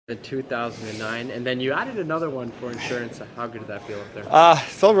in 2009, and then you added another one for insurance. How good did that feel up there? It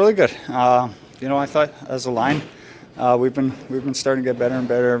felt really good. I thought as a line, we've been starting to get better and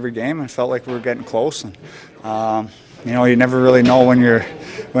better every game, and felt like we were getting close. And you never really know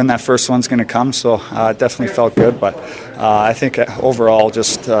when that first one's going to come. So it definitely felt good. But I think overall,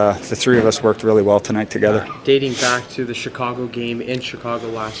 just the three of us worked really well tonight together. Dating back to the Chicago game in Chicago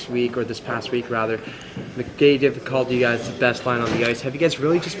last week, or this past week rather, McDavid called you guys the best line on the ice. Have you guys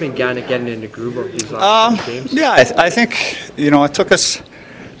really just been getting into groove of these last games? Yeah, I think it took us.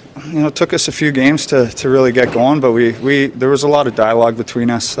 It took us a few games to really get going, but there was a lot of dialogue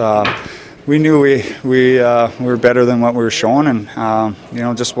between us. We knew we were better than what we were showing,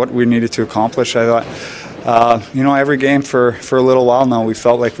 and just what we needed to accomplish. I thought, every game for a little while now, we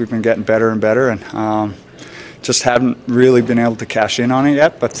felt like we've been getting better and better, and just haven't really been able to cash in on it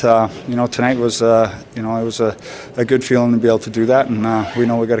yet. But tonight was it was a good feeling to be able to do that, and we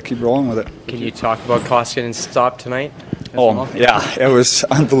know we got to keep rolling with it. Can you talk about Koskinen stop tonight? Yeah, it was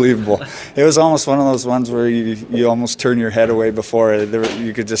unbelievable. It was almost one of those ones where you almost turn your head away before it.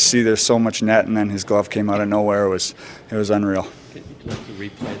 You could just see there's so much net, and then his glove came out of nowhere. It was unreal. Can you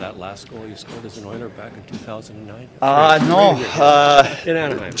replay that last goal you scored as an Oiler back in 2009? No. In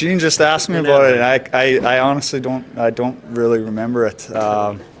Anaheim. Gene just asked me about it. I honestly don't really remember it.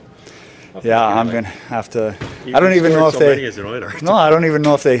 Yeah, I'm gonna have to. I don't even know if they. No, I don't even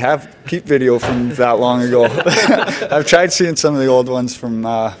know if they keep video from that long ago. I've tried seeing some of the old ones from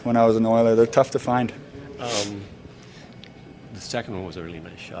when I was an Oiler. They're tough to find. The second one was a really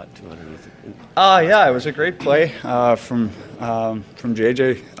nice shot too underneath. Yeah, it was a great play from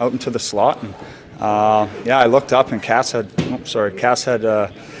JJ out into the slot. And, I looked up and Cass had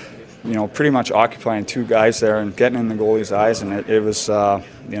pretty much occupying two guys there and getting in the goalie's eyes, and it was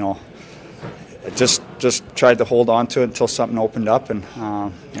just tried to hold on to it until something opened up, and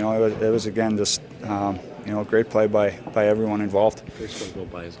it was again just a great play by everyone involved. First one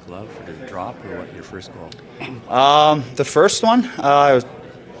go by his glove, or did it drop, or what? Your first goal? The first one, it was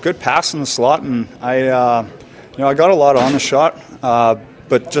good pass in the slot, and I got a lot on the shot,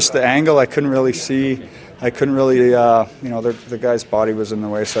 but just the angle I couldn't really see. I couldn't really, the guy's body was in the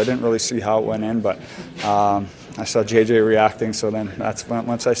way, so I didn't really see how it went in, but. I saw JJ reacting, so then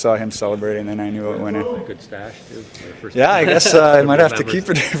once I saw him celebrating, then I knew it went in. Good stash, too. Yeah, I guess I might have to keep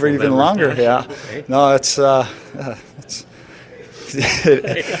it for even longer. Yeah, no, it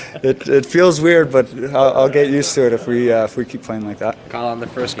feels weird, but I'll get used to it if we keep playing like that. Kyle, on the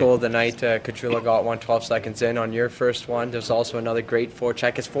first goal of the night, Kachula got 12 seconds in. On your first one, there's also another great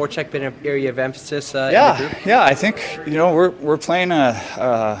forecheck. Has forecheck been an area of emphasis in the group? Yeah, I think we're playing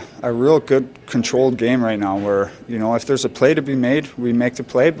a real good controlled game right now. Where if there's a play to be made, we make the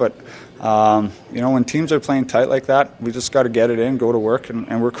play. But when teams are playing tight like that, we just got to get it in, go to work,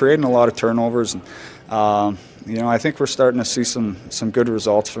 and we're creating a lot of turnovers. And, I think we're starting to see some good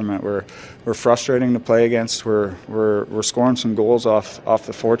results from it. We're frustrating to play against. We're scoring some goals off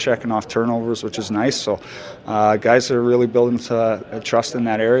the forecheck and off turnovers, which is nice. So guys are really building trust in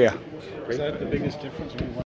that area. Is that the biggest difference?